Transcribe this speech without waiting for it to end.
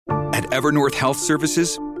At Evernorth Health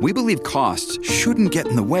Services, we believe costs shouldn't get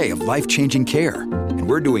in the way of life-changing care, and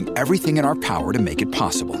we're doing everything in our power to make it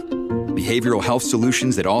possible. Behavioral health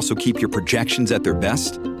solutions that also keep your projections at their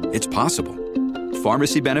best? It's possible.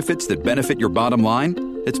 Pharmacy benefits that benefit your bottom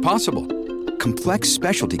line? It's possible. Complex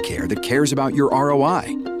specialty care that cares about your ROI?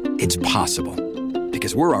 It's possible.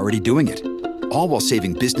 Because we're already doing it. All while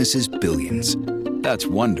saving businesses billions. That's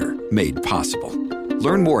Wonder made possible.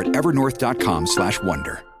 Learn more at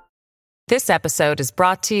evernorth.com/wonder. This episode is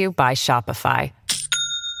brought to you by Shopify.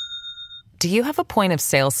 Do you have a point of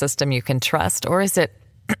sale system you can trust, or is it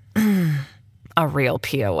a real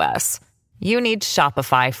POS? You need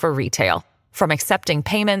Shopify for retail. From accepting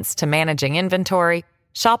payments to managing inventory,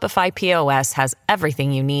 Shopify POS has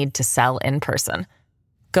everything you need to sell in person.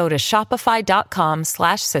 Go to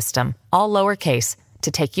shopify.com/system, all lowercase,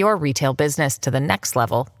 to take your retail business to the next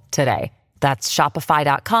level today. That's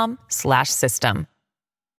shopify.com/system.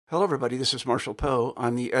 Hello, everybody. This is Marshall Poe.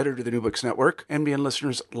 I'm the editor of the New Books Network. NBN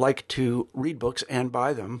listeners like to read books and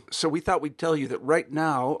buy them. So we thought we'd tell you that right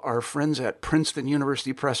now, our friends at Princeton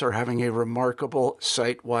University Press are having a remarkable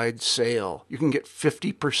site-wide sale. You can get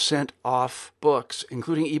 50% off books,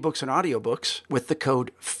 including ebooks and audiobooks, with the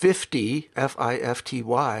code 50,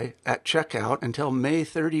 F-I-F-T-Y, at checkout until May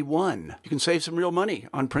 31. You can save some real money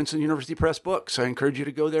on Princeton University Press books. I encourage you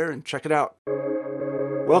to go there and check it out.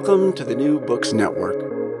 Welcome to the New Books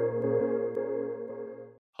Network.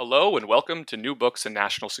 Hello and welcome to New Books and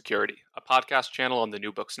National Security, a podcast channel on the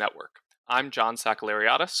New Books Network. I'm John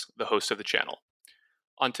Sacalariadis, the host of the channel.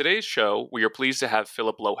 On today's show, we are pleased to have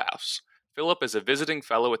Philip Lohaus. Philip is a visiting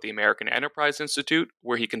fellow at the American Enterprise Institute,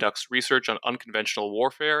 where he conducts research on unconventional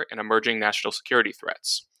warfare and emerging national security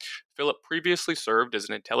threats. Philip previously served as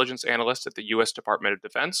an intelligence analyst at the U.S. Department of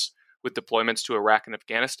Defense, with deployments to Iraq and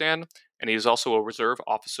Afghanistan, and he is also a reserve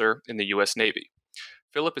officer in the U.S. Navy.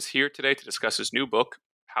 Philip is here today to discuss his new book,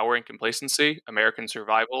 Power and Complacency, American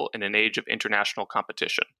Survival in an Age of International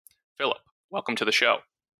Competition. Philip, welcome to the show.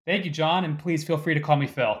 Thank you, John, and please feel free to call me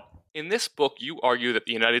Phil. In this book, you argue that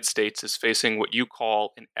the United States is facing what you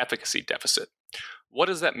call an efficacy deficit. What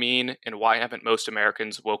does that mean, and why haven't most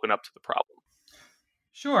Americans woken up to the problem?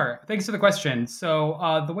 Sure. Thanks for the question.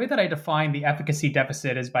 So the way that I define the efficacy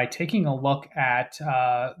deficit is by taking a look at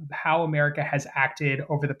how America has acted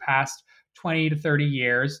over the past 20 to 30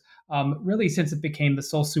 years, really since it became the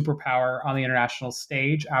sole superpower on the international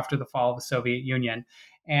stage after the fall of the Soviet Union.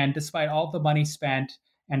 And despite all the money spent,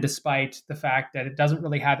 and despite the fact that it doesn't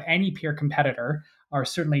really have any peer competitor, or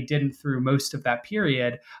certainly didn't through most of that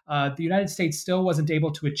period, the United States still wasn't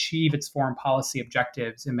able to achieve its foreign policy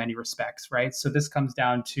objectives in many respects, right? So this comes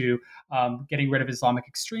down to getting rid of Islamic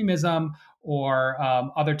extremism, or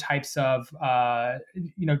other types of,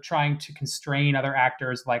 trying to constrain other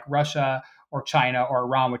actors like Russia or China or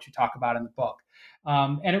Iran, which you talk about in the book.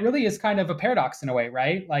 And it really is kind of a paradox in a way,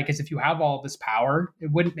 right? Like, as if you have all this power, it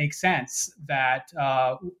wouldn't make sense that,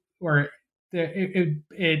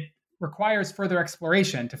 it requires further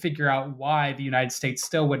exploration to figure out why the United States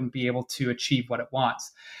still wouldn't be able to achieve what it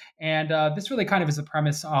wants. And this really kind of is a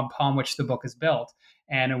premise upon which the book is built,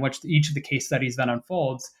 and in which each of the case studies then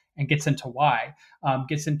unfolds and gets into why.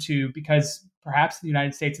 Because perhaps the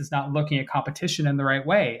United States is not looking at competition in the right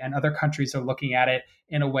way, and other countries are looking at it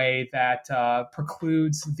in a way that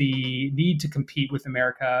precludes the need to compete with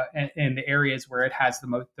America in the areas where it has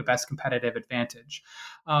the best competitive advantage.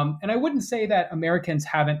 And I wouldn't say that Americans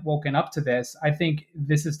haven't woken up to this. I think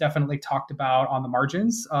this is definitely talked about on the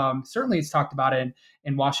margins. Certainly it's talked about in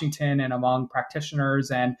Washington and among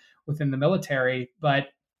practitioners and within the military, but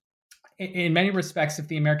in many respects, if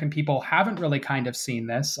the American people haven't really kind of seen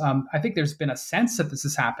this, I think there's been a sense that this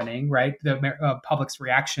is happening, right? The public's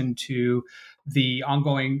reaction to the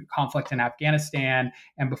ongoing conflict in Afghanistan,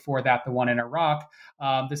 and before that, the one in Iraq.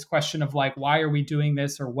 This question of like, why are we doing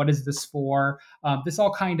this, or what is this for? This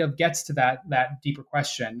all kind of gets to that deeper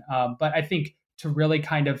question. But I think to really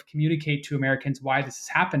kind of communicate to Americans why this is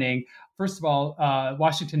happening, first of all,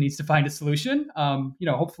 Washington needs to find a solution.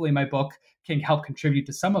 Hopefully my book can help contribute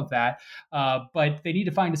to some of that. But they need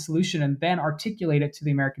to find a solution and then articulate it to the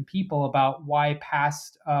American people about why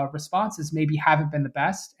past responses maybe haven't been the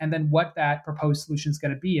best, and then what that proposed solution is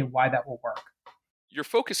going to be and why that will work. Your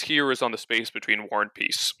focus here is on the space between war and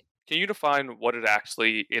peace. Can you define what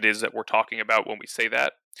it is that we're talking about when we say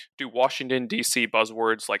that? Do Washington, D.C.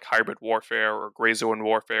 buzzwords like hybrid warfare or gray zone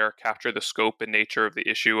warfare capture the scope and nature of the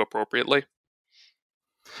issue appropriately?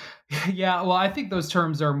 Yeah, well, I think those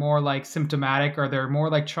terms are more like symptomatic, or they're more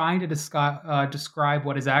like trying to describe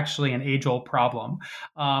what is actually an age-old problem.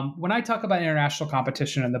 When I talk about international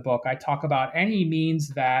competition in the book, I talk about any means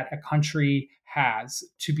that a country has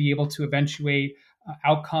to be able to eventuate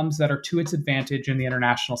outcomes that are to its advantage in the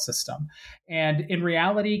international system. And in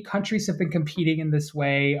reality, countries have been competing in this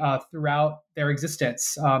way throughout their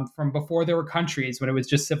existence, from before there were countries, when it was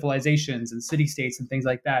just civilizations and city states and things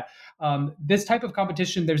like that. This type of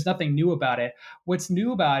competition, there's nothing new about it. What's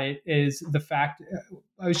new about it is the fact,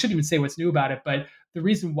 I shouldn't even say what's new about it, but the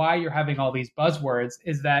reason why you're having all these buzzwords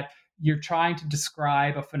is that you're trying to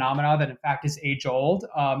describe a phenomena that in fact is age old,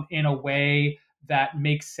 in a way that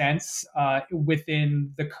makes sense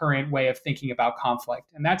within the current way of thinking about conflict.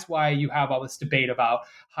 And that's why you have all this debate about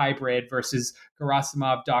hybrid versus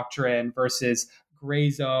Gerasimov doctrine versus gray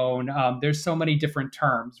zone. There's so many different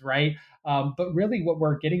terms, right? But really what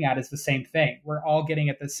we're getting at is the same thing. We're all getting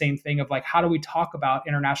at the same thing of like, how do we talk about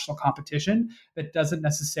international competition that doesn't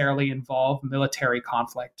necessarily involve military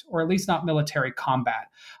conflict, or at least not military combat?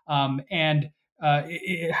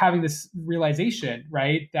 Having this realization,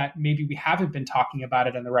 right, that maybe we haven't been talking about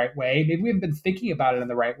it in the right way, maybe we haven't been thinking about it in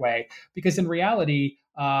the right way, because in reality,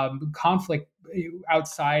 conflict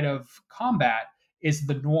outside of combat is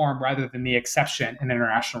the norm rather than the exception in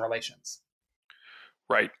international relations.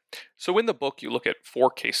 Right. So in the book, you look at 4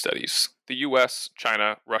 case studies: the US,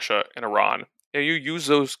 China, Russia, and Iran. And you use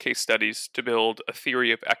those case studies to build a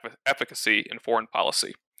theory of efficacy in foreign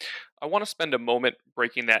policy. I want to spend a moment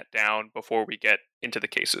breaking that down before we get into the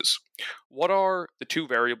cases. What are the 2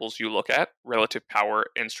 variables you look at, relative power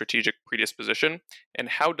and strategic predisposition, and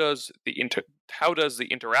how does the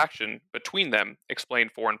interaction between them explain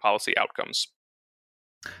foreign policy outcomes?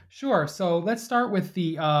 Sure. So let's start with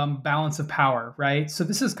the balance of power, right? So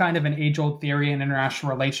this is kind of an age-old theory in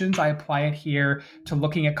international relations. I apply it here to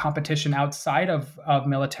looking at competition outside of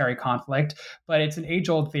military conflict, but it's an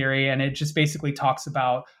age-old theory, and it just basically talks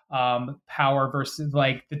about power versus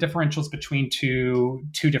like the differentials between two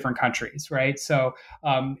different countries, right? So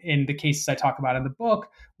in the cases I talk about in the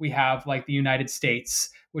book, we have like the United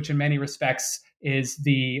States, which in many respects is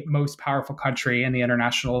the most powerful country in the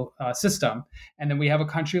international system. And then we have a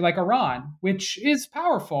country like Iran, which is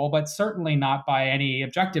powerful, but certainly not by any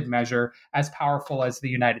objective measure as powerful as the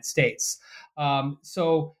United States.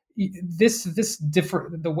 So this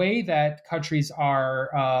different, the way that countries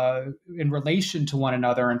are in relation to one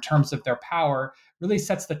another in terms of their power really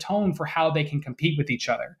sets the tone for how they can compete with each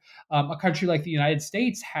other. A country like the United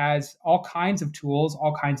States has all kinds of tools,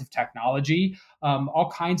 all kinds of technology,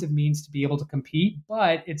 all kinds of means to be able to compete,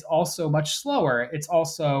 but it's also much slower. It's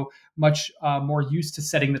also much more used to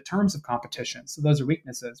setting the terms of competition. So those are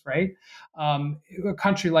weaknesses, right? A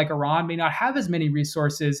country like Iran may not have as many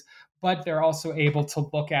resources, but they're also able to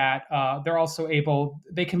look at,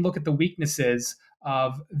 they can look at the weaknesses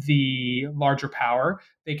of the larger power.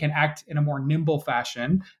 They can act in a more nimble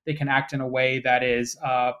fashion. They can act in a way that is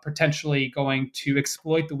potentially going to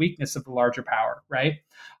exploit the weakness of the larger power, right?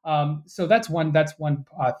 So that's one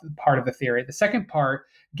part of the theory. The second part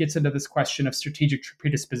gets into this question of strategic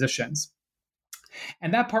predispositions.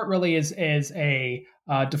 And that part really is I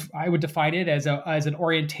would define it as an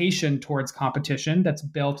orientation towards competition that's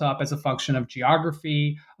built up as a function of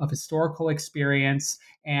geography, of historical experience,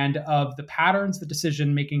 and of the patterns the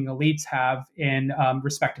decision-making elites have in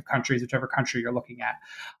respective countries, whichever country you're looking at.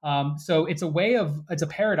 So it's a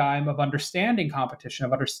paradigm of understanding competition,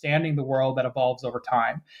 of understanding the world that evolves over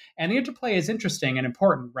time. And the interplay is interesting and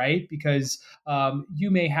important, right? Because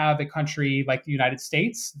you may have a country like the United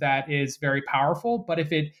States that is very powerful, but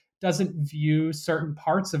if it doesn't view certain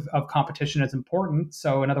parts of competition as important.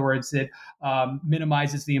 So in other words, it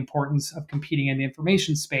minimizes the importance of competing in the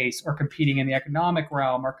information space, or competing in the economic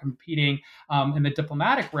realm, or competing in the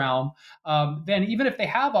diplomatic realm. Then even if they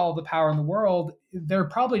have all the power in the world, they're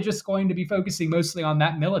probably just going to be focusing mostly on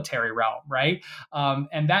that military realm, right?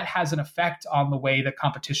 And that has an effect on the way that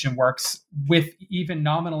competition works with even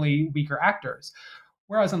nominally weaker actors.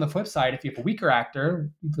 Whereas on the flip side, if you have a weaker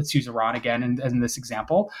actor, let's use Iran again in this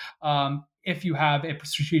example, if you have a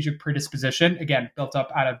strategic predisposition, again, built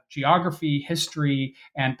up out of geography, history,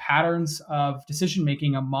 and patterns of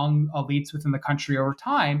decision-making among elites within the country over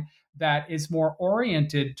time, that is more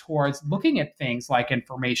oriented towards looking at things like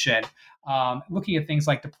information, looking at things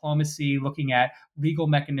like diplomacy, looking at legal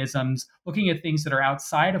mechanisms, looking at things that are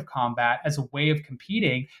outside of combat as a way of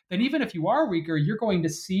competing, then even if you are weaker, you're going to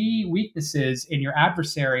see weaknesses in your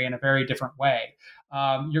adversary in a very different way.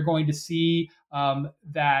 You're going to see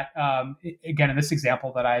that, again, in this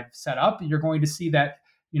example that I've set up, you're going to see that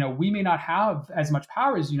we may not have as much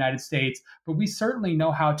power as the United States, but we certainly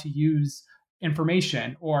know how to use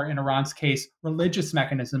information, or in Iran's case, religious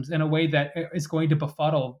mechanisms, in a way that is going to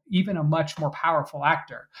befuddle even a much more powerful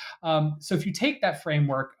actor. So if you take that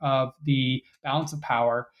framework of the balance of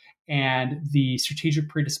power and the strategic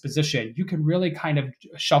predisposition, you can really kind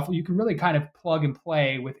of plug and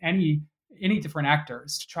play with any different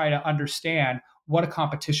actors to try to understand what a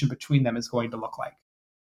competition between them is going to look like.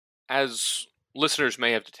 As listeners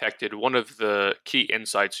may have detected, one of the key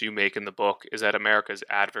insights you make in the book is that America's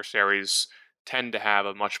adversaries tend to have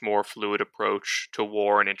a much more fluid approach to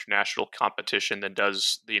war and international competition than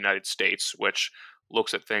does the United States, which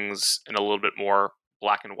looks at things in a little bit more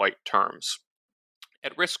black and white terms.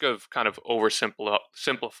 At risk of kind of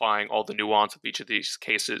simplifying all the nuance of each of these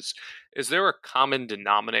cases, is there a common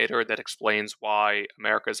denominator that explains why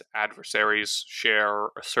America's adversaries share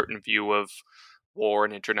a certain view of war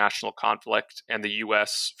and international conflict, and the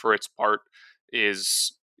U.S., for its part,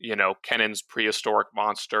 is, Kennan's prehistoric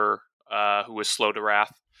monster who was slow to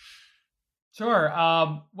wrath? Sure.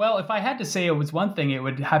 Well, if I had to say it was one thing, it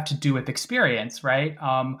would have to do with experience, right?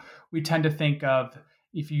 We tend to think of,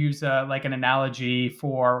 if you use like an analogy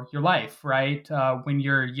for your life, right? When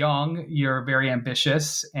you're young, you're very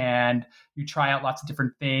ambitious and you try out lots of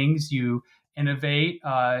different things. You innovate,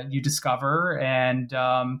 you discover, and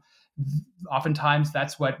oftentimes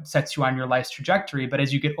that's what sets you on your life's trajectory. But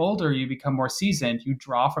as you get older, you become more seasoned. You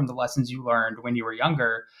draw from the lessons you learned when you were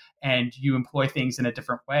younger, and you employ things in a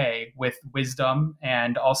different way with wisdom,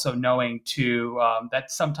 and also knowing that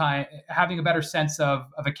sometimes having a better sense of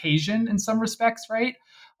occasion in some respects, right?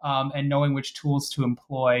 And knowing which tools to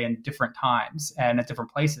employ in different times and at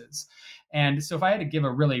different places. And so if I had to give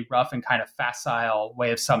a really rough and kind of facile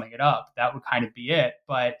way of summing it up, that would kind of be it.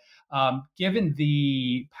 But given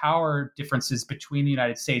the power differences between the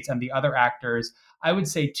United States and the other actors, I would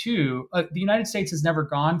say too, the United States has never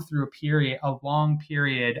gone through a long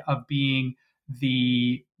period of being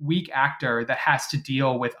the weak actor that has to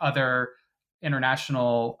deal with other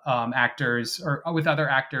international actors, or with other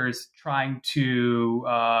actors trying to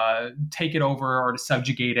take it over or to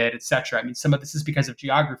subjugate it, etc. I mean, some of this is because of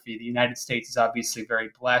geography. The United States is obviously very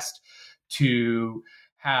blessed to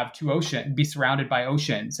have be surrounded by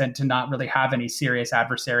oceans, and to not really have any serious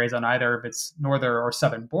adversaries on either of its northern or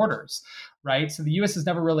southern borders, right? So the U.S. has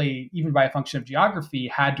never really, even by a function of geography,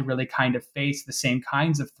 had to really kind of face the same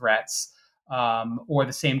kinds of threats or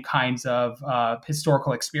the same kinds of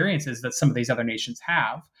historical experiences that some of these other nations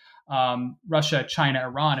have. Russia, China,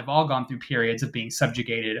 Iran have all gone through periods of being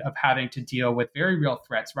subjugated, of having to deal with very real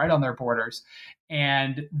threats right on their borders.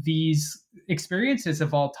 And these experiences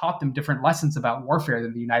have all taught them different lessons about warfare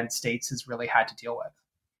than the United States has really had to deal with.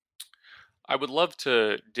 I would love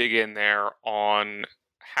to dig in there on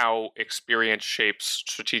how experience shapes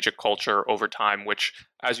strategic culture over time, which,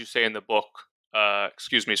 as you say in the book,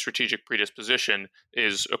 strategic predisposition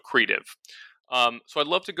is accretive. So I'd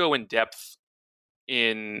love to go in depth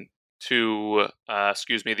into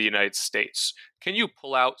the United States. Can you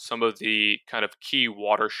pull out some of the kind of key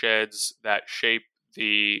watersheds that shape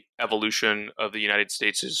the evolution of the United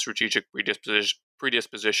States' strategic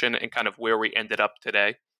predisposition and kind of where we ended up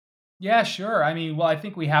today? Yeah, sure. I mean, well, I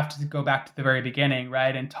think we have to go back to the very beginning,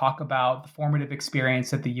 right, and talk about the formative experience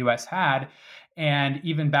that the U.S. had, and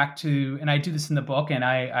even back to, and I do this in the book, and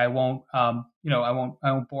I won't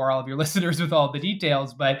bore all of your listeners with all the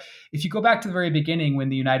details, but if you go back to the very beginning, when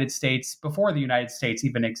the United States, before the United States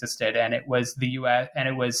even existed, and it was the U.S. and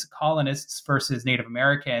it was colonists versus Native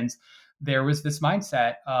Americans, there was this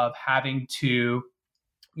mindset of having to,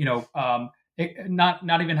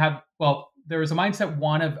 there was a mindset,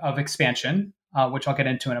 one of expansion, which I'll get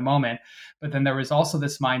into in a moment. But then there was also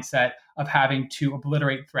this mindset of having to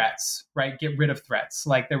obliterate threats, right? Get rid of threats.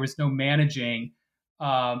 Like there was no managing.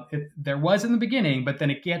 There was in the beginning, but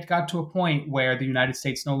then it got to a point where the United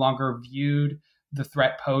States no longer viewed the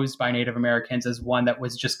threat posed by Native Americans as one that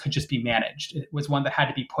could just be managed. It was one that had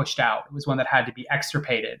to be pushed out. It was one that had to be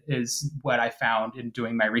extirpated, is what I found in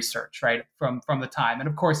doing my research, right? From the time. And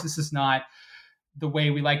of course, this is not the way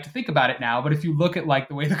we like to think about it now. But if you look at like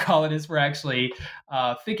the way the colonists were actually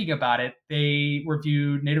thinking about it,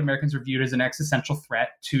 Native Americans were viewed as an existential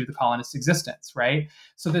threat to the colonists' existence, right?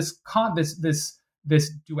 So this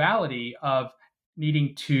duality of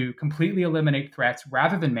needing to completely eliminate threats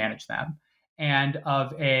rather than manage them, and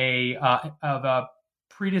of a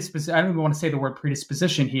predisposition. I don't even want to say the word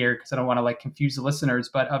predisposition here because I don't want to confuse the listeners,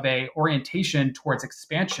 but of a orientation towards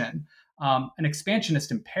expansion, an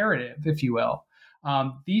expansionist imperative, if you will.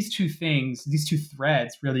 These two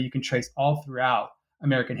threads, really, you can trace all throughout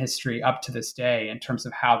American history up to this day in terms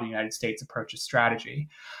of how the United States approaches strategy.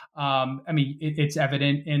 It's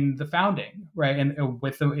evident in the founding, right? And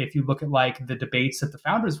if you look at like the debates that the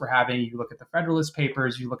founders were having, you look at the Federalist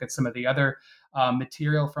Papers, you look at some of the other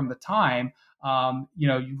material from the time.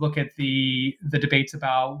 You look at the debates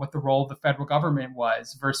about what the role of the federal government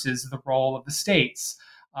was versus the role of the states.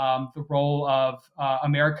 The role of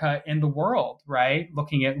America in the world, right?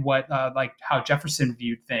 Looking at what like how Jefferson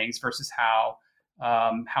viewed things versus how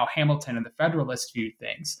Hamilton and the Federalists viewed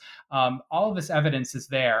things. All of this evidence is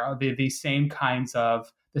there. The same kind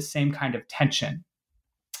of tension.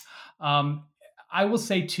 I will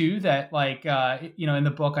say too that in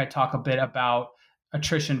the book I talk a bit about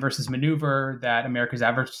attrition versus maneuver, that America's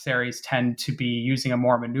adversaries tend to be using a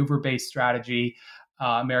more maneuver-based strategy.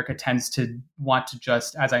 America tends to want to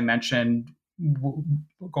just, as I mentioned,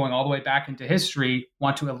 going all the way back into history,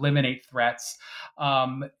 want to eliminate threats.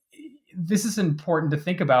 This is important to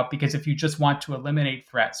think about because if you just want to eliminate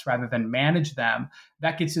threats rather than manage them,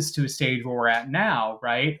 that gets us to a stage where we're at now,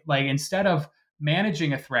 right? Like instead of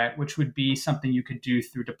managing a threat, which would be something you could do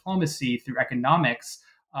through diplomacy, through economics,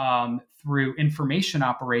 through information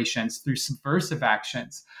operations, through subversive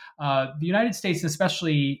actions, the United States,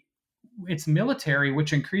 especially its military,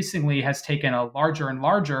 which increasingly has taken a larger and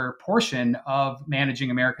larger portion of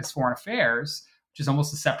managing America's foreign affairs, which is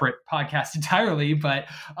almost a separate podcast entirely, but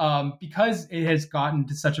because it has gotten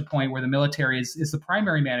to such a point where the military is the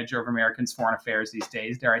primary manager of Americans' foreign affairs these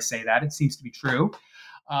days, dare I say that, it seems to be true.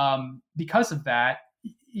 Because of that,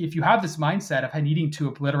 if you have this mindset of needing to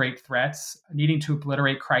obliterate threats, needing to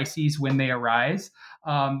obliterate crises when they arise,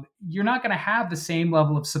 you're not going to have the same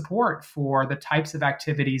level of support for the types of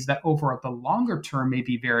activities that over the longer term may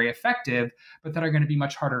be very effective, but that are going to be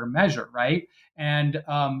much harder to measure, right? And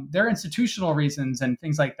there are institutional reasons and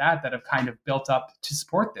things like that that have kind of built up to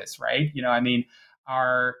support this, right?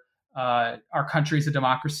 Our country is a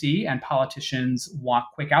democracy and politicians want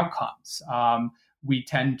quick outcomes. We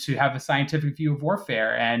tend to have a scientific view of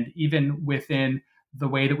warfare. And even within the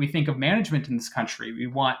way that we think of management in this country, we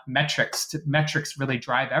want metrics. Metrics really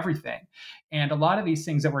drive everything. And a lot of these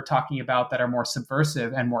things that we're talking about that are more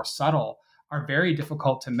subversive and more subtle are very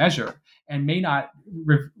difficult to measure and may not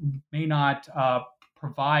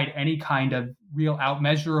provide any kind of real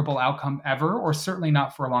measurable outcome ever, or certainly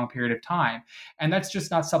not for a long period of time. And that's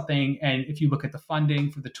just not something, and if you look at the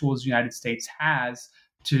funding for the tools the United States has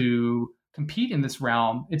to compete in this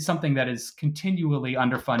realm, it's something that is continually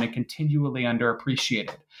underfunded, continually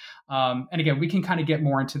underappreciated. And again, we can kind of get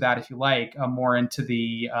more into that if you like, more into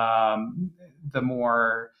the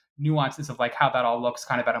more nuances of like how that all looks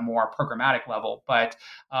kind of at a more programmatic level. But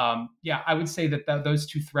I would say that those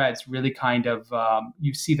two threads really kind of,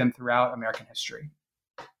 you see them throughout American history.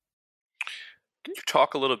 Can you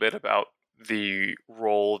talk a little bit about the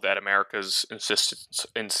role that America's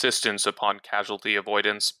insistence upon casualty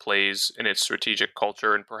avoidance plays in its strategic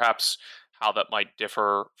culture, and perhaps how that might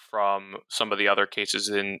differ from some of the other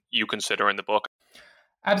cases you consider in the book?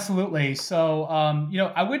 Absolutely. So,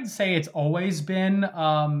 I wouldn't say it's always been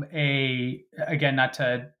again, not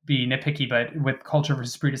to be nitpicky, but with culture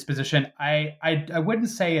versus predisposition, I wouldn't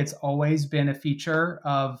say it's always been a feature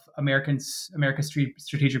of America's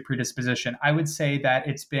strategic predisposition. I would say that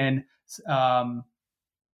it's been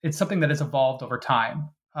it's something that has evolved over time,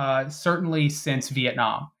 certainly since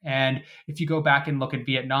Vietnam. And if you go back and look at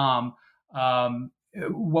Vietnam,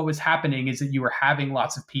 what was happening is that you were having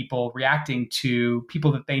lots of people reacting to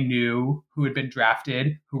people that they knew who had been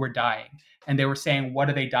drafted, who were dying. And they were saying, what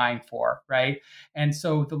are they dying for, right? And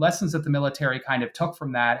so the lessons that the military kind of took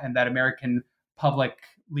from that, and that American public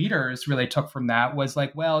leaders really took from that, was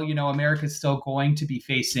like, well, America's still going to be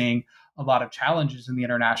facing a lot of challenges in the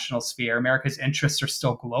international sphere. America's interests are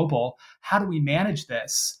still global. How do we manage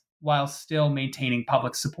this while still maintaining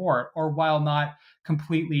public support, or while not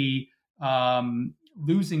completely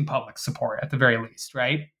losing public support at the very least,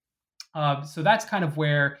 right? So that's kind of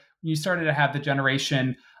where you started to have the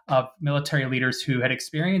generation of military leaders who had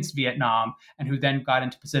experienced Vietnam and who then got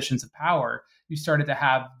into positions of power. You started to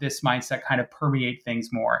have this mindset kind of permeate things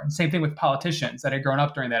more. And same thing with politicians that had grown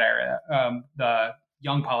up during that era. The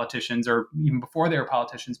young politicians, or even before they were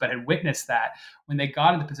politicians, but had witnessed that when they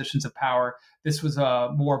got into positions of power, this was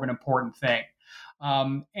more of an important thing.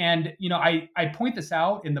 I point this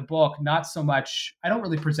out in the book, not so much, I don't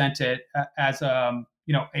really present it as a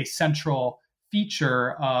central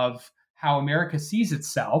feature of how America sees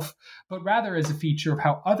itself, but rather as a feature of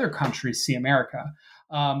how other countries see America.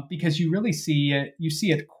 because you really see it. You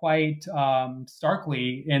see it quite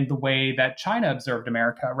starkly in the way that China observed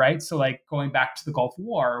America, right? So, like going back to the Gulf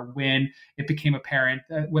War, when it became apparent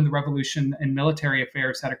that when the revolution in military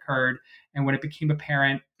affairs had occurred, and when it became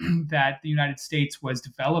apparent that the United States was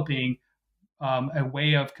developing a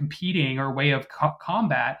way of competing or a way of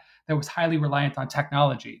combat that was highly reliant on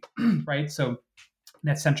technology, right? So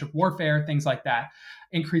net-centric warfare, things like that,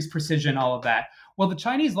 increased precision, all of that. Well, the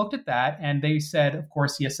Chinese looked at that and they said, of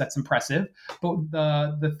course, yes, that's impressive. But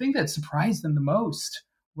the thing that surprised them the most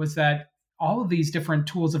was that all of these different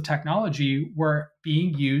tools of technology were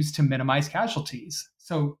being used to minimize casualties.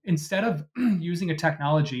 So instead of using a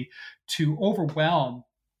technology to overwhelm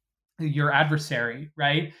your adversary,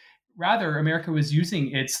 right? Rather, America was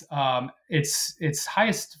using its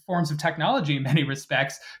highest forms of technology in many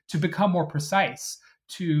respects to become more precise,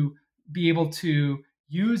 to be able to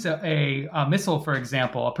use a missile, for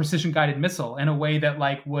example, a precision-guided missile, in a way that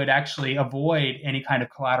would actually avoid any kind of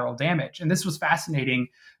collateral damage. And this was fascinating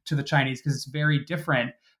to the Chinese because it's very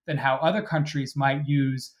different than how other countries might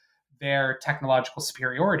use their technological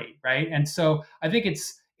superiority, right? And so I think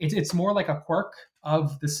it's more like a quirk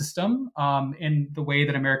of the system in the way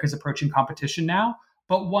that America is approaching competition now,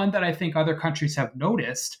 but one that I think other countries have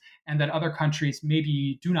noticed and that other countries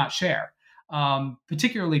maybe do not share,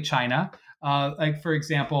 particularly China. For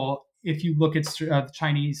example, if you look at the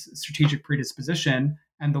Chinese strategic predisposition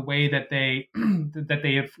and the way that they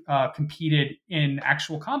have competed in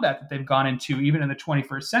actual combat that they've gone into, even in the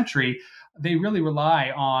 21st century, they really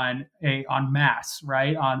rely on mass,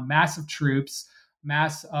 right? On massive troops,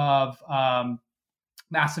 massive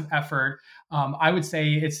effort. I would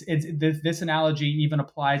say this analogy even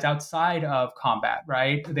applies outside of combat,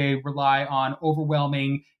 right? They rely on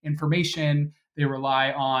overwhelming information. They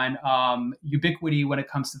rely on ubiquity when it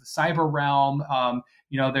comes to the cyber realm.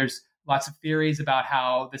 There's lots of theories about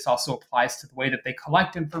how this also applies to the way that they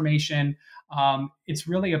collect information. It's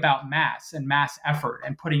really about mass and mass effort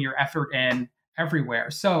and putting your effort in everywhere.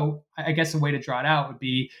 So I guess a way to draw it out would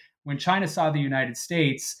be when China saw the United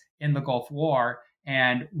States in the Gulf War,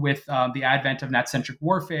 and with the advent of net-centric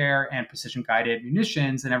warfare and precision-guided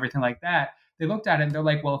munitions and everything like that, they looked at it and they're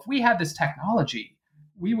like, well, if we had this technology,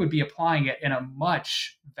 we would be applying it in a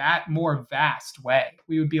much more vast way.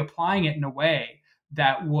 We would be applying it in a way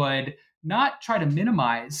that would not try to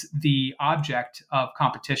minimize the object of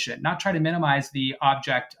competition, not try to minimize the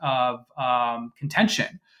object of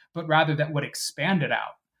contention, but rather that would expand it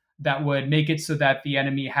out, that would make it so that the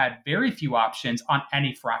enemy had very few options on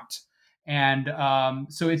any front. And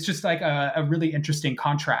so it's just like a really interesting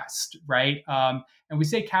contrast, right? And we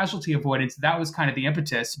say casualty avoidance, that was kind of the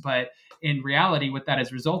impetus, but in reality, what that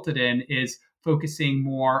has resulted in is focusing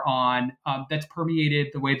more on that's permeated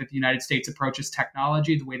the way that the United States approaches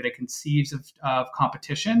technology, the way that it conceives of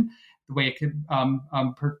competition, the way it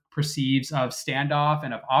perceives of standoff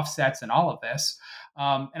and of offsets and all of this.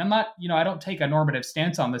 And I'm not, I don't take a normative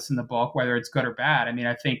stance on this in the book, whether it's good or bad. I mean,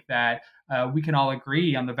 I think that we can all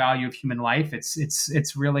agree on the value of human life.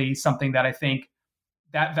 It's really something that I think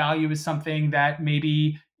that value is something that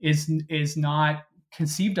maybe is not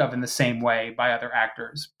conceived of in the same way by other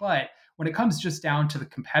actors. But when it comes just down to the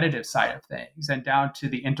competitive side of things and down to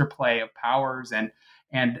the interplay of powers and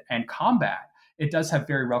combat, it does have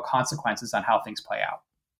very real consequences on how things play out.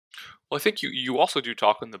 Well, I think you also do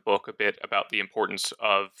talk in the book a bit about the importance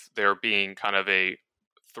of there being kind of a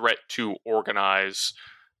threat to organize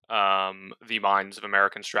the minds of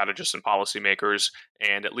American strategists and policymakers.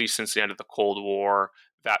 And at least since the end of the Cold War,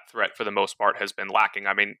 that threat for the most part has been lacking.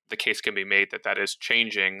 I mean, the case can be made that is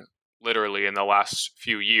changing literally in the last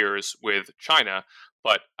few years with China.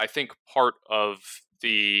 But I think part of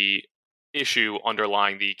the issue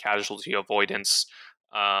underlying the casualty avoidance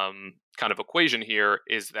kind of equation here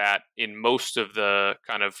is that in most of the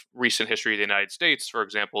kind of recent history of the United States, for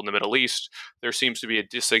example, in the Middle East, there seems to be a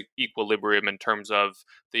disequilibrium in terms of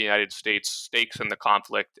the United States' stakes in the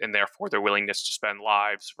conflict and therefore their willingness to spend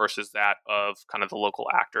lives versus that of kind of the local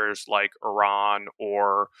actors like Iran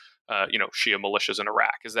or, Shia militias in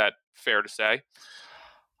Iraq. Is that fair to say?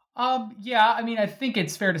 Yeah, I mean, I think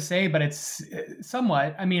it's fair to say, but it's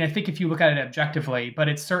somewhat. I mean, I think if you look at it objectively, but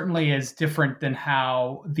it certainly is different than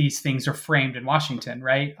how these things are framed in Washington,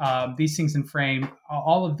 right? These things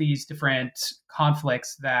all of these different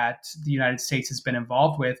conflicts that the United States has been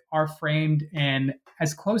involved with are framed in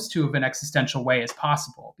as close to of an existential way as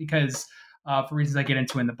possible, because for reasons I get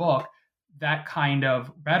into in the book, that kind of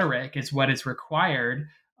rhetoric is what is required.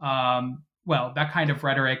 That kind of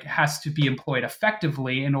rhetoric has to be employed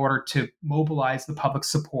effectively in order to mobilize the public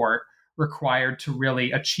support required to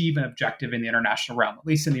really achieve an objective in the international realm, at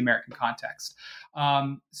least in the American context.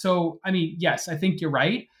 So, I mean, yes, I think you're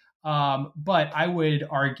right. But I would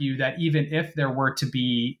argue that even if there were to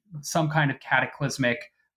be some kind of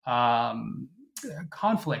cataclysmic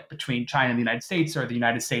conflict between China and the United States, or the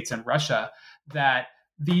United States and Russia, that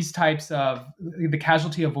these types of the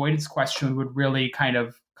casualty avoidance question would really kind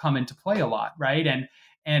of come into play a lot, right?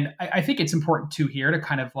 And I think it's important too here to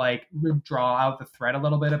kind of like draw out the thread a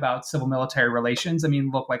little bit about civil military relations. I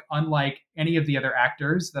mean, look, like unlike any of the other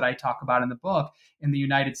actors that I talk about in the book, in the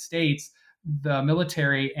United States, the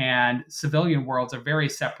military and civilian worlds are very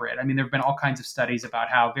separate. I mean, there have been all kinds of studies about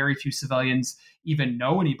how very few civilians even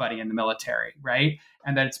know anybody in the military, right?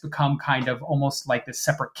 And that it's become kind of almost like the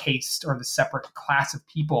separate caste or the separate class of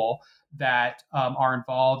people that are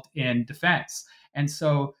involved in defense. And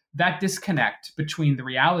so that disconnect between the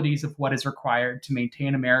realities of what is required to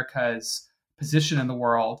maintain America's position in the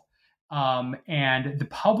world and the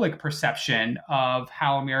public perception of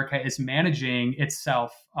how America is managing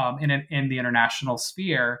itself in the international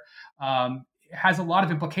sphere has a lot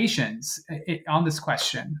of implications on this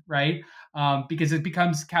question, right? Because it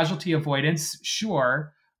becomes casualty avoidance,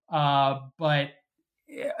 sure, but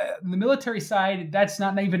the military side, that's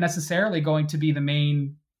not even necessarily going to be the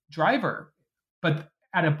main driver. But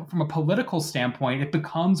from a political standpoint, it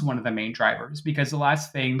becomes one of the main drivers, because the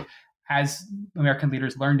last thing, as American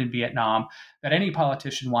leaders learned in Vietnam, that any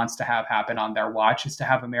politician wants to have happen on their watch is to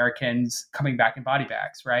have Americans coming back in body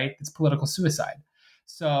bags, right? It's political suicide.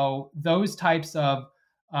 So those types of,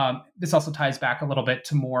 this also ties back a little bit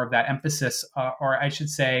to more of that emphasis, or I should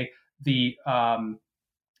say the kind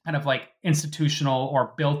of like institutional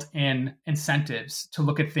or built-in incentives to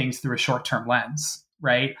look at things through a short-term lens,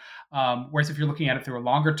 right? Whereas if you're looking at it through a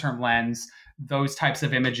longer-term lens, those types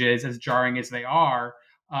of images, as jarring as they are,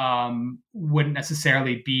 wouldn't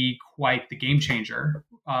necessarily be quite the game changer.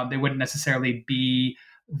 They wouldn't necessarily be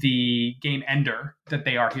the game ender that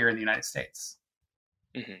they are here in the United States.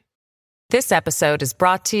 Mm-hmm. This episode is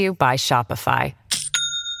brought to you by Shopify.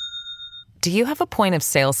 Do you have a point of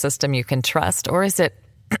sale system you can trust, or is it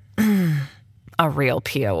a real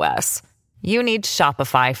POS? You need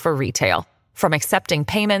Shopify for retail. From accepting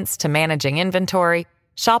payments to managing inventory,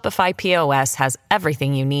 Shopify POS has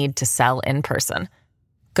everything you need to sell in person.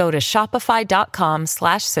 Go to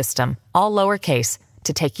shopify.com/system, all lowercase,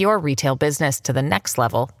 to take your retail business to the next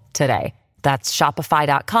level today. That's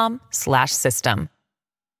shopify.com/system.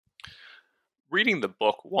 Reading the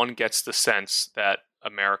book, one gets the sense that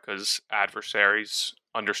America's adversaries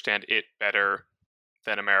understand it better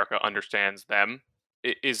than America understands them.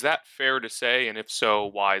 Is that fair to say? And if so,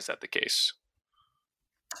 why is that the case?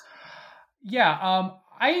 Yeah,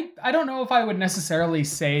 I don't know if I would necessarily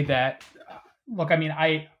say that. Look, I mean,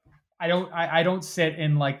 I don't sit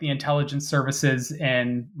in like the intelligence services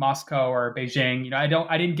in Moscow or Beijing. You know, I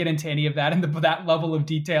didn't get into any of that in that level of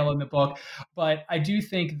detail in the book. But I do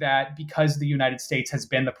think that because the United States has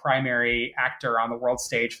been the primary actor on the world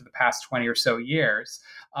stage for the past 20 or so years,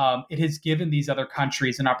 it has given these other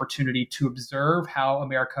countries an opportunity to observe how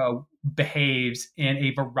America behaves in a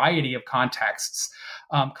variety of contexts,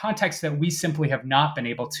 contexts that we simply have not been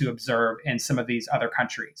able to observe in some of these other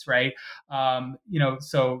countries, right?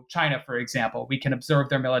 So China, for example, we can observe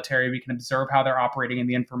their military, we can observe how they're operating in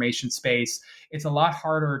the information space. It's a lot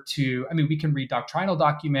harder we can read doctrinal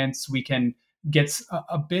documents, we can get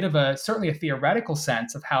a bit of certainly a theoretical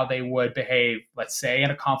sense of how they would behave, let's say, in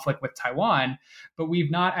a conflict with Taiwan, but we've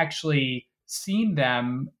not actually seen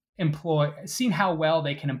how well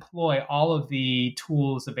they can employ all of the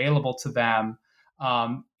tools available to them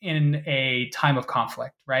in a time of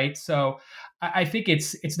conflict, right? So I think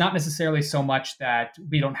it's not necessarily so much that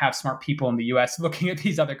we don't have smart people in the U.S. looking at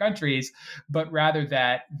these other countries, but rather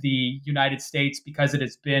that the United States, because it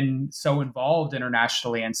has been so involved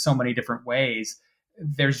internationally in so many different ways,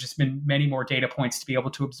 there's just been many more data points to be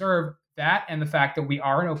able to observe that, and the fact that we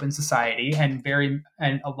are an open society and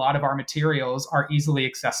a lot of our materials are easily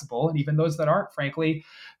accessible, and even those that aren't, frankly,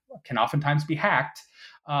 can oftentimes be hacked.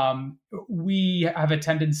 We have a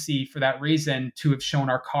tendency for that reason to have shown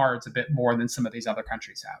our cards a bit more than some of these other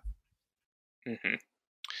countries have. Mm-hmm.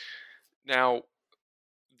 Now,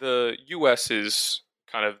 the U.S. is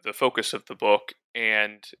kind of the focus of the book,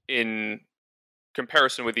 and in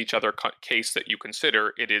comparison with each other case that you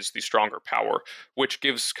consider, it is the stronger power, which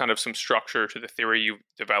gives kind of some structure to the theory you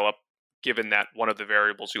develop, given that one of the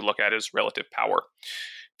variables you look at is relative power.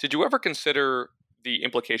 Did you ever consider the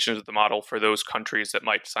implications of the model for those countries that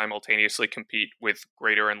might simultaneously compete with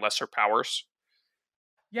greater and lesser powers?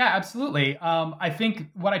 Yeah, absolutely. I think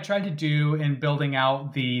what I tried to do in building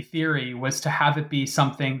out the theory was to have it be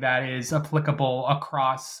something that is applicable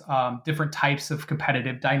across different types of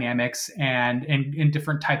competitive dynamics and in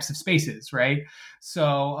different types of spaces, right?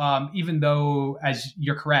 So even though, as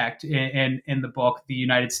you're correct, in the book, the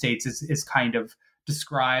United States is kind of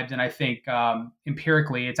described, and I think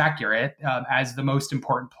empirically it's accurate, as the most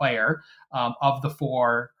important player of the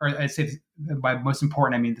four, or I say by most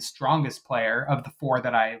important, I mean the strongest player of the four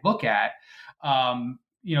that I look at.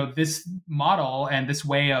 This model and this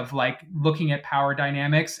way of like looking at power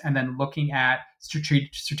dynamics and then looking at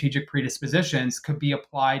strategic predispositions could be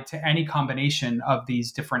applied to any combination of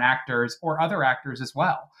these different actors or other actors as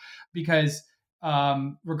well. Because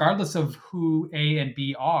regardless of who A and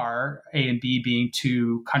B are, A and B being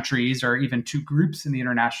two countries or even two groups in the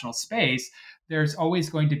international space, there's always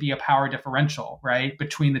going to be a power differential, right,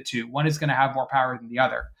 between the two. One is going to have more power than the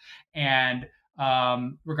other. And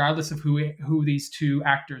regardless of who these two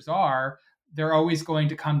actors are, they're always going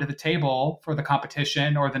to come to the table for the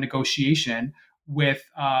competition or the negotiation with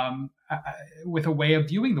a way of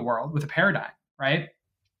viewing the world, with a paradigm, right?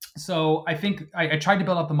 So I think I tried to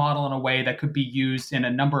build up the model in a way that could be used in a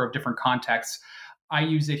number of different contexts. I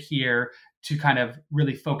use it here to kind of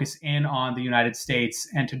really focus in on the United States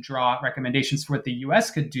and to draw recommendations for what the US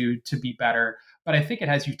could do to be better. But I think it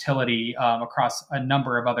has utility across a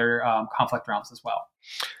number of other conflict realms as well.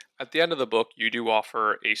 At the end of the book, you do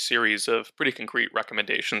offer a series of pretty concrete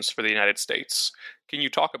recommendations for the United States. Can you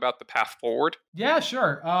talk about the path forward? Yeah,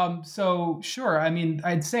 sure. Sure. I mean,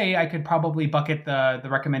 I'd say I could probably bucket the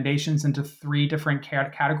recommendations into three different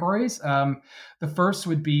categories. The first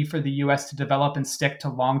would be for the U.S. to develop and stick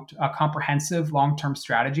to comprehensive long-term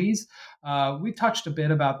strategies. We touched a bit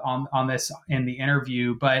about on this in the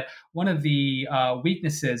interview, but one of the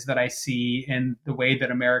weaknesses that I see in the way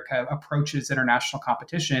that America approaches international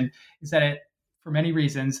competition is that for many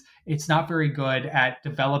reasons, it's not very good at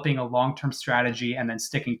developing a long-term strategy and then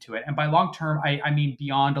sticking to it. And by long-term, I mean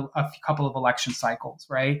beyond a couple of election cycles,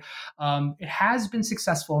 right? It has been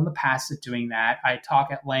successful in the past at doing that. I talk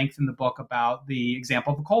at length in the book about the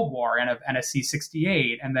example of the Cold War and of NSC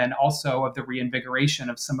 68, and then also of the reinvigoration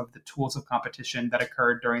of some of the tools of competition that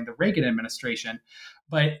occurred during the Reagan administration.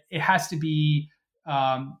 But it has to be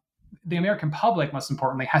the American public, most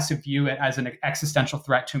importantly, has to view it as an existential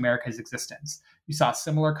threat to America's existence. You saw a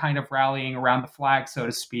similar kind of rallying around the flag, so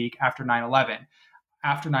to speak, after 9/11.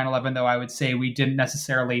 After 9/11, though, I would say we didn't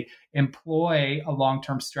necessarily employ a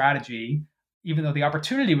long-term strategy, even though the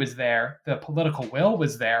opportunity was there, the political will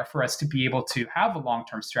was there for us to be able to have a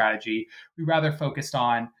long-term strategy. We rather focused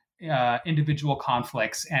on individual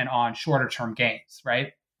conflicts and on shorter-term gains,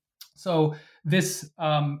 right? So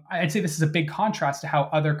I'd say this is a big contrast to how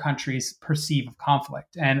other countries perceive of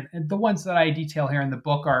conflict. And the ones that I detail here in the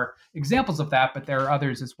book are examples of that, but there are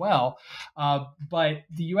others as well. But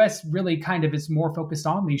the US really kind of is more focused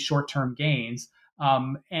on these short-term gains.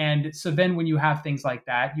 And so then when you have things like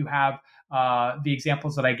that, you have the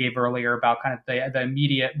examples that I gave earlier about kind of the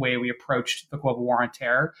immediate way we approached the global war on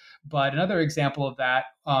terror. But another example of that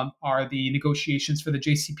are the negotiations for the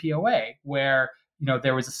JCPOA, where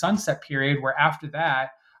there was a sunset period where after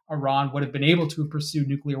that, Iran would have been able to pursue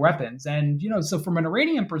nuclear weapons. And, so from an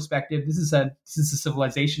Iranian perspective, this is a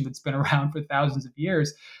civilization that's been around for thousands of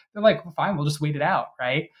years. They're like, well, fine, we'll just wait it out,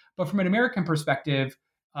 right? But from an American perspective,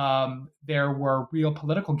 there were real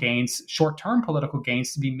political gains, short-term political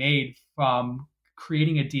gains to be made from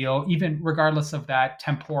creating a deal, even regardless of that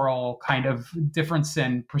temporal kind of difference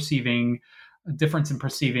in perceiving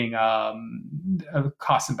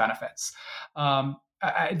costs and benefits.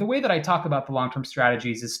 The way that I talk about the long-term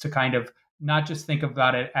strategies is to kind of not just think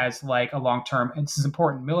about it as like a long-term, and this is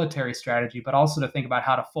important, military strategy, but also to think about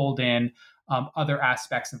how to fold in other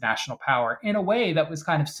aspects of national power in a way that was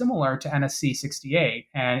kind of similar to NSC 68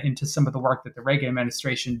 and into some of the work that the Reagan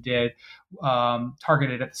administration did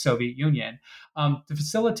targeted at the Soviet Union. To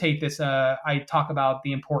facilitate this, I talk about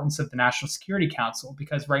the importance of the National Security Council,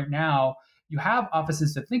 because right now, you have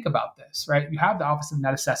offices that think about this, right? You have the Office of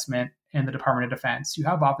Net Assessment in the Department of Defense. You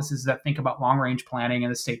have offices that think about long-range planning in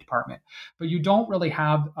the State Department. But you don't really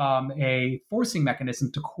have a forcing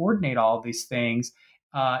mechanism to coordinate all of these things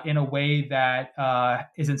in a way that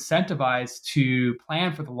is incentivized to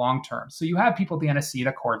plan for the long term. So you have people at the NSC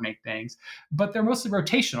that coordinate things, but they're mostly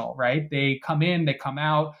rotational, right? They come in, they come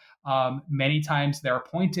out. Many times they're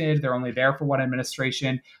appointed. They're only there for one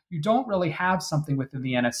administration. You don't really have something within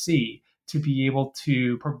the NSC to be able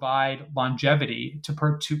to provide longevity, to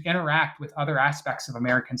interact with other aspects of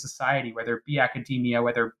American society, whether it be academia,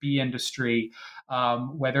 whether it be industry,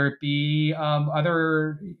 whether it be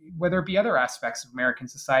other aspects of American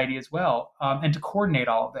society as well, and to coordinate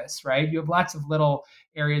all of this, right? You have lots of little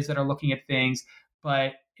areas that are looking at things,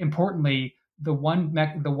 but importantly, the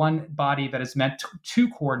one body that is meant to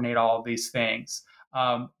coordinate all of these things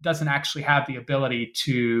doesn't actually have the ability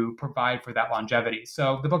to provide for that longevity.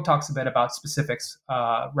 So the book talks a bit about specifics,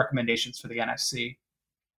 recommendations for the NSC.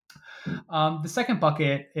 The second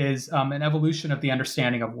bucket is an evolution of the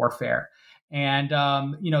understanding of warfare. And,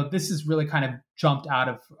 this is really kind of jumped out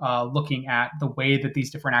of looking at the way that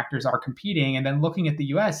these different actors are competing and then looking at the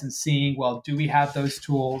U.S. and seeing, well, do we have those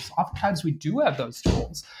tools? Oftentimes we do have those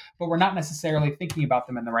tools, but we're not necessarily thinking about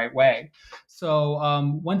them in the right way. So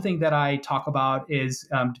one thing that I talk about is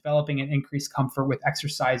developing an increased comfort with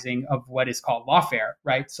exercising of what is called lawfare,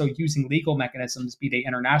 right? So using legal mechanisms, be they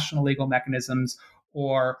international legal mechanisms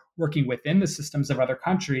or working within the systems of other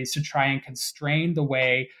countries to try and constrain the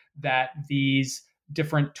way that these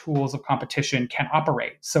different tools of competition can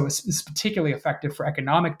operate. So it's particularly effective for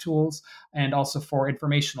economic tools and also for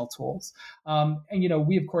informational tools.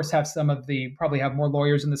 We, of course, have probably have more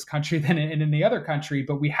lawyers in this country than in any other country,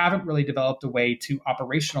 but we haven't really developed a way to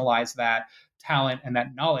operationalize that talent and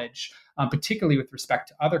that knowledge, particularly with respect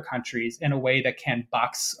to other countries, in a way that can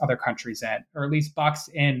box other countries in, or at least box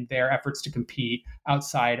in their efforts to compete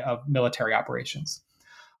outside of military operations.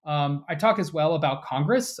 I talk as well about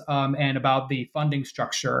Congress and about the funding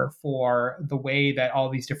structure for the way that all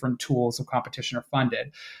these different tools of competition are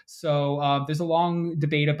funded. So there's a long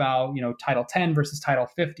debate about, Title 10 versus Title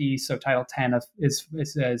 50. So Title 10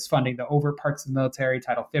 is funding the overt parts of the military.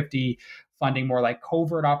 Title 50 funding more like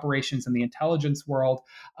covert operations in the intelligence world.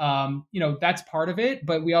 That's part of it,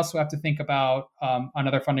 but we also have to think about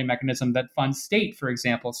another funding mechanism that funds state, for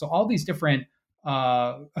example. So all these different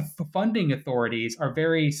funding authorities are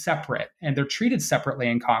very separate, and they're treated separately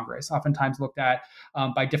in Congress, oftentimes looked at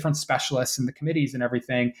by different specialists in the committees and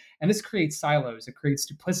everything. And this creates silos, it creates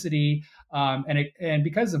duplicity, and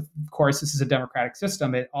because of course this is a democratic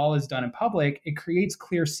system, it all is done in public. It creates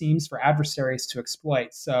clear seams for adversaries to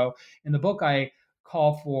exploit. So in the book, I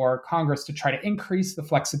call for Congress to try to increase the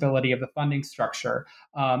flexibility of the funding structure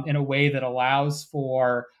in a way that allows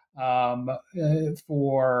for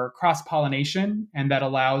cross-pollination, and that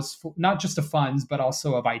allows for not just of funds, but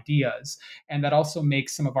also of ideas, and that also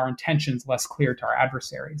makes some of our intentions less clear to our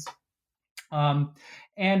adversaries. And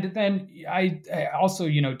then I also,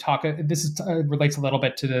 talk. This relates a little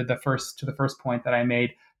bit to the first point that I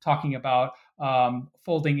made, talking about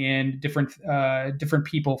folding in different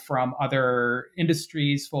people from other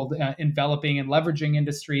industries, enveloping and leveraging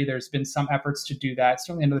industry. There's been some efforts to do that.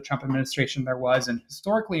 Certainly under the Trump administration there was, and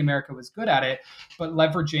historically America was good at it, but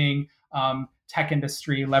leveraging tech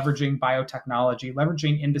industry, leveraging biotechnology,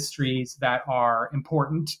 leveraging industries that are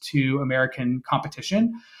important to American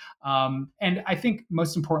competition. And I think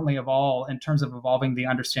most importantly of all, in terms of evolving the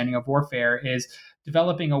understanding of warfare, is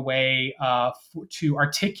developing a way to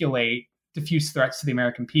articulate diffuse threats to the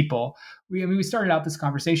American people. We started out this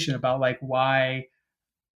conversation about why,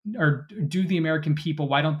 or do the American people,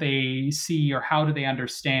 why don't they see, or how do they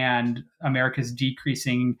understand America's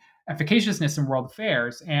decreasing efficaciousness in world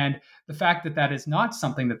affairs? And the fact that that is not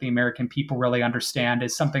something that the American people really understand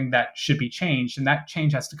is something that should be changed. And that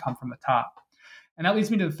change has to come from the top. And that leads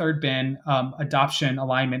me to the third bin, adoption,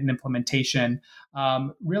 alignment, and implementation.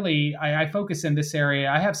 Really, I focus in this area.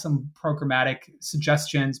 I have some programmatic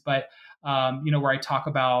suggestions, but, where I talk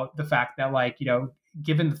about the fact that,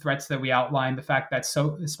 given the threats that we outlined, the fact that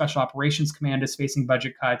Special Operations Command is facing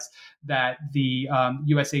budget cuts, that the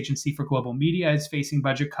U.S. Agency for Global Media is facing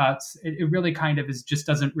budget cuts, it really kind of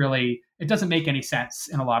it doesn't make any sense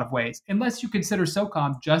in a lot of ways, unless you consider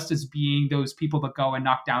SOCOM just as being those people that go and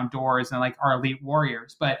knock down doors and are elite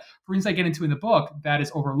warriors. But for reasons I get into in the book, that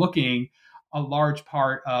is overlooking a large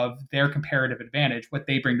part of their comparative advantage, what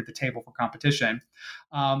they bring to the table for competition.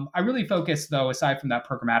 I really focus, though, aside from that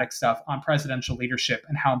programmatic stuff, on presidential leadership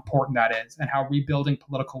and how important that is, and how rebuilding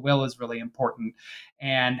political will is really important,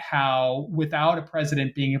 and how without a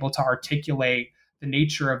president being able to articulate the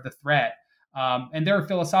nature of the threat, and there are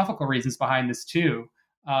philosophical reasons behind this too,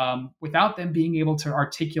 without them being able to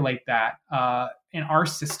articulate that in our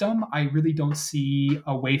system, I really don't see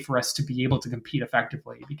a way for us to be able to compete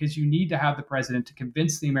effectively, because you need to have the president to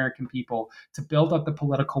convince the American people, to build up the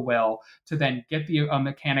political will, to then get the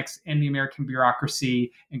mechanics in the American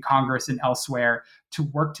bureaucracy, in Congress and elsewhere, to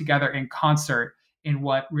work together in concert in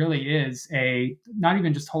what really is a not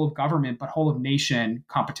even just whole of government, but whole of nation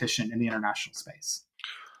competition in the international space.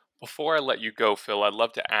 Before I let you go, Phil, I'd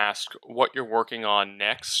love to ask what you're working on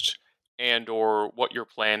next and or what your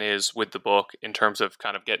plan is with the book in terms of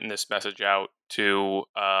kind of getting this message out to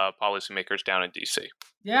policymakers down in DC.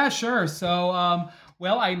 Yeah, sure. So,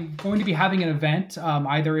 well, I'm going to be having an event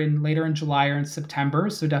either later in July or in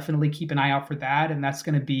September. So definitely keep an eye out for that. And that's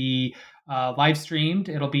going to be live streamed.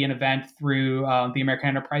 It'll be an event through the American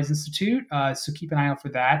Enterprise Institute. So keep an eye out for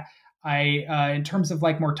that. In terms of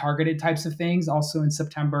like more targeted types of things, also in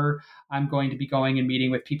September, I'm going to be going and meeting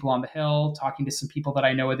with people on the Hill, talking to some people that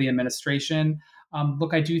I know of the administration.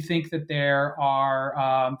 Look, I do think that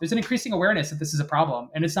there's an increasing awareness that this is a problem,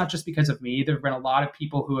 and it's not just because of me. There have been a lot of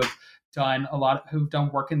people who've done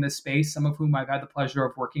work in this space, some of whom I've had the pleasure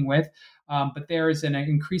of working with. But there is an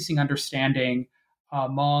increasing understanding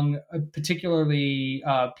among particularly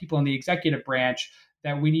people in the executive branch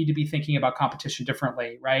that we need to be thinking about competition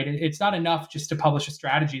differently, right? It's not enough just to publish a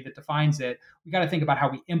strategy that defines it. We got to think about how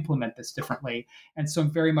we implement this differently. And so I'm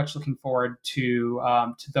very much looking forward to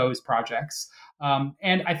those projects.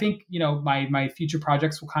 And I think, my future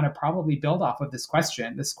projects will kind of probably build off of this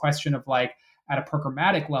question of like, at a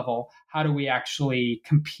programmatic level, how do we actually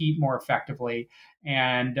compete more effectively?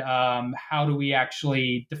 And how do we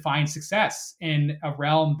actually define success in a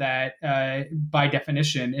realm that, by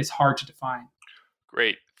definition, is hard to define?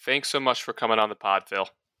 Great. Thanks so much for coming on the pod, Phil.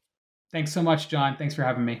 Thanks so much, John. Thanks for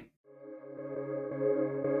having me.